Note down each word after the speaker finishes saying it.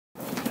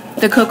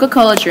The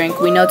Coca-Cola drink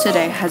we know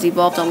today has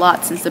evolved a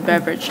lot since the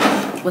beverage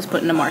was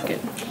put in the market.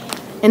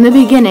 In the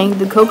beginning,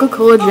 the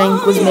Coca-Cola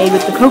drink was made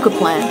with the Coca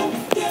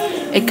plant.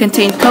 It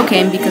contained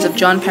cocaine because of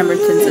John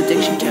Pemberton's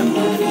addiction to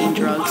morphine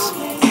drugs.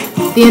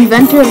 The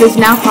inventor of this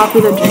now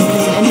popular drink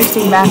has an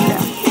interesting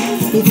background.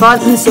 He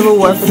fought in the Civil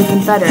War for the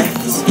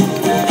Confederates.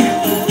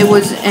 It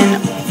was an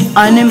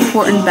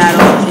unimportant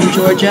battle in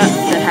Georgia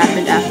that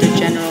happened after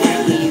General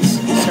Lee's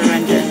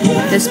surrender.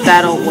 This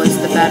battle was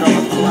the Battle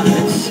of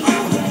Columbus.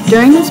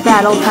 During this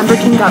battle,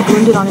 Pemberton got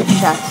wounded on his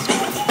chest.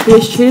 He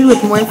was treated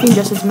with morphine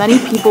just as many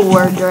people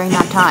were during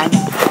that time.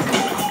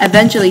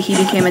 Eventually, he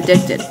became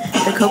addicted.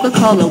 The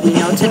Coca-Cola we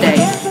know today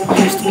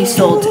used to be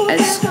sold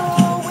as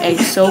a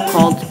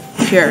so-called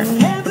cure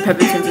for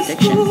Pemberton's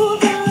addiction.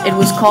 It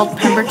was called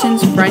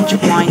Pemberton's French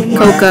wine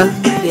Coca.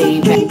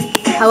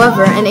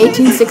 However, in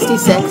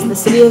 1866, the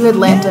city of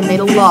Atlanta made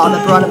a law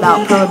that brought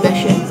about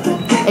prohibition.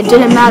 It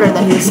didn't matter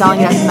that he was selling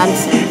it as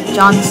medicine.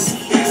 John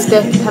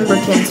Stiff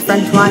Pemberton's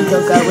French wine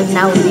Coca was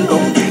now illegal.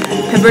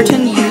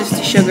 Pemberton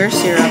used sugar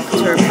syrup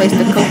to replace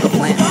the Coca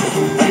plant.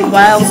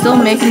 While still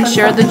making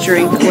sure the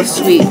drink was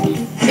sweet,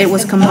 it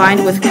was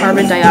combined with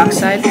carbon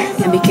dioxide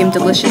and became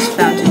delicious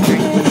fountain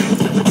drink.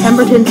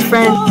 Pemberton's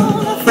friend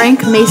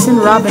Frank Mason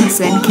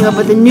Robinson came up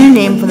with a new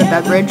name for the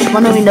beverage,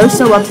 one that we know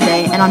so well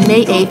today, and on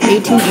May 8,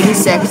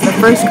 1886, the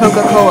first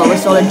Coca-Cola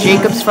was sold at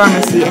Jacob's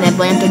Pharmacy in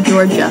Atlanta,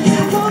 Georgia.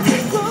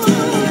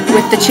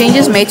 With the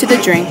changes made to the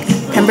drink,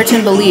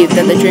 Pemberton believed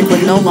that the drink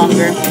would no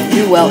longer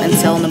do well and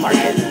sell in the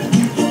market.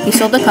 He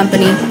sold the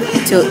company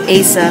to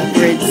Asa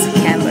Ritz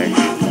Candler.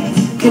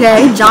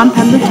 Today, John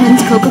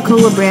Pemberton's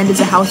Coca-Cola brand is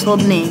a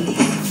household name.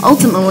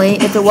 Ultimately,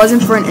 if it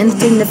wasn't for an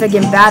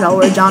insignificant battle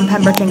where John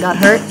Pemberton got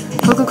hurt,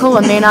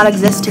 Coca-Cola may not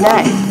exist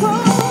today.